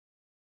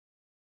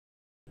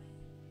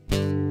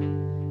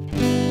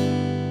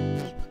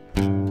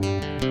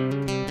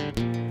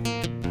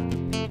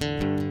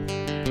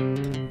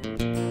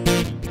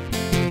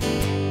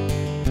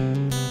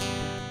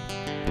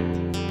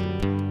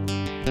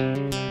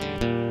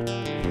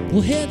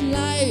Well,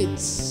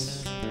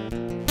 headlights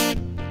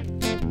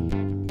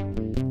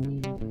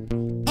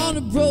on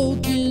a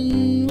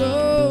broken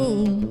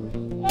road.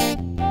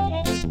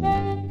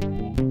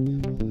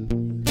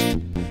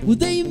 Will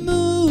they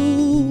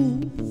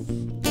move?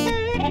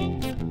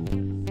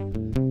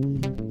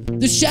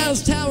 The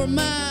shadows tower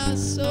my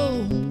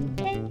soul.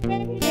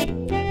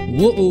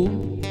 Whoa.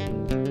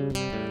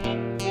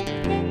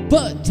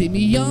 But take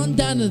me on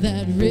down to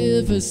that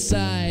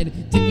riverside.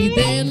 Take me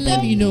there and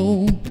let me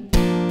know.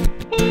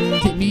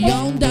 Take me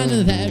on down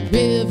to that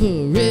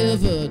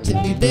river.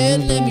 Take me there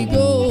and let me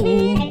go.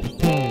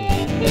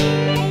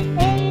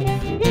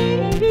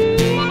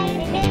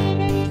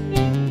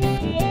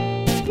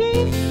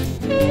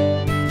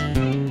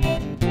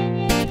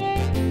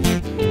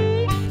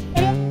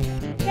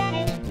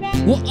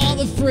 Well, all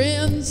the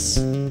friends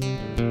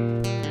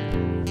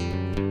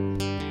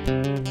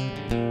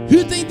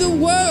who think the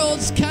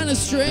world's kinda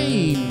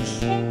strange,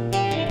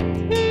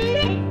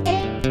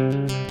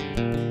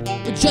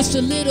 but just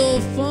a little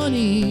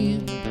funny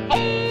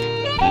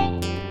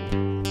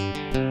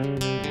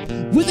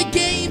with the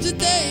games that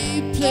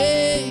they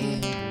play.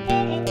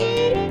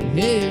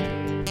 Hey.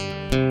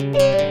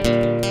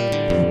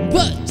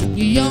 But take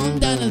me on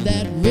down to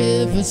that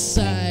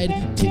riverside.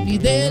 Take me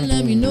there,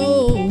 let me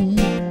know.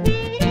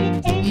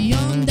 Take me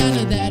on down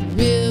to that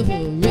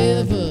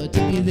river.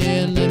 Take me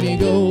there, let me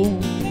go.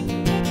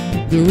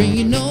 There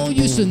ain't no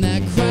use in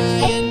that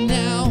crying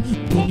now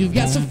when you've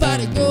got so far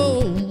to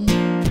go.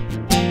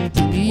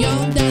 Take me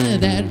on down to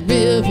that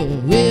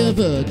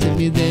river. Take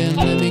me there and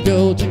let me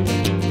go.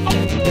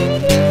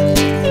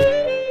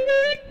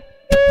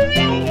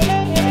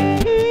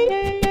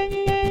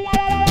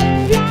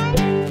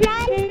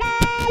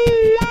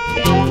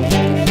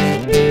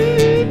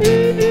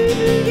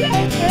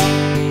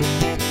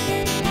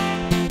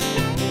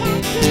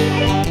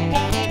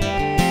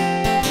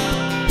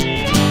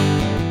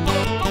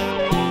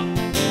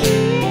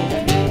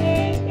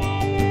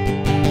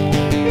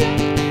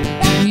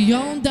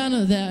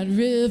 That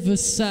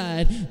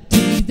riverside,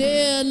 take me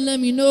there, let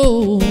me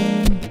know.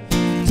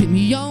 Take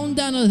me on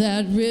down to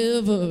that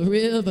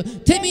river.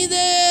 Take me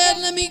there,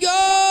 let me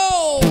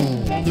go.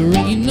 There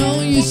ain't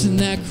no use in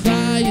that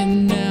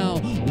crying now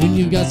when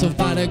you got so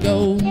far to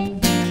go.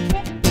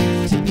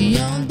 Take me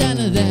on down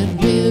to that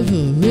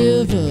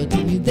river.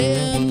 Take me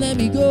there, let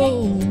me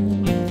go.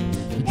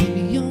 Take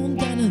me on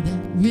down to that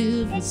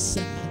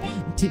riverside.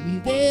 Take me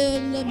there,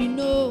 let me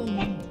know.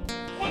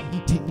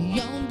 Take me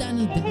on down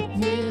to that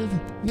river.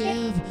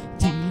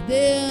 Take me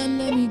there and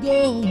let me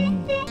go.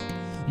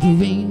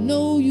 There ain't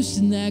no use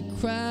in that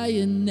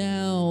crying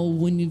now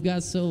when you've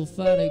got so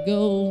far to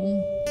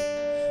go.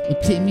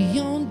 Well, take me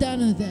on down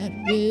to that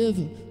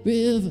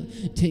river.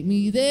 Take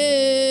me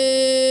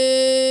there.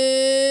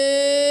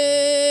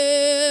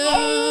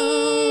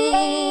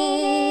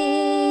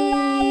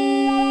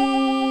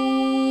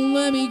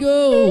 Let me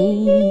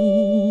go.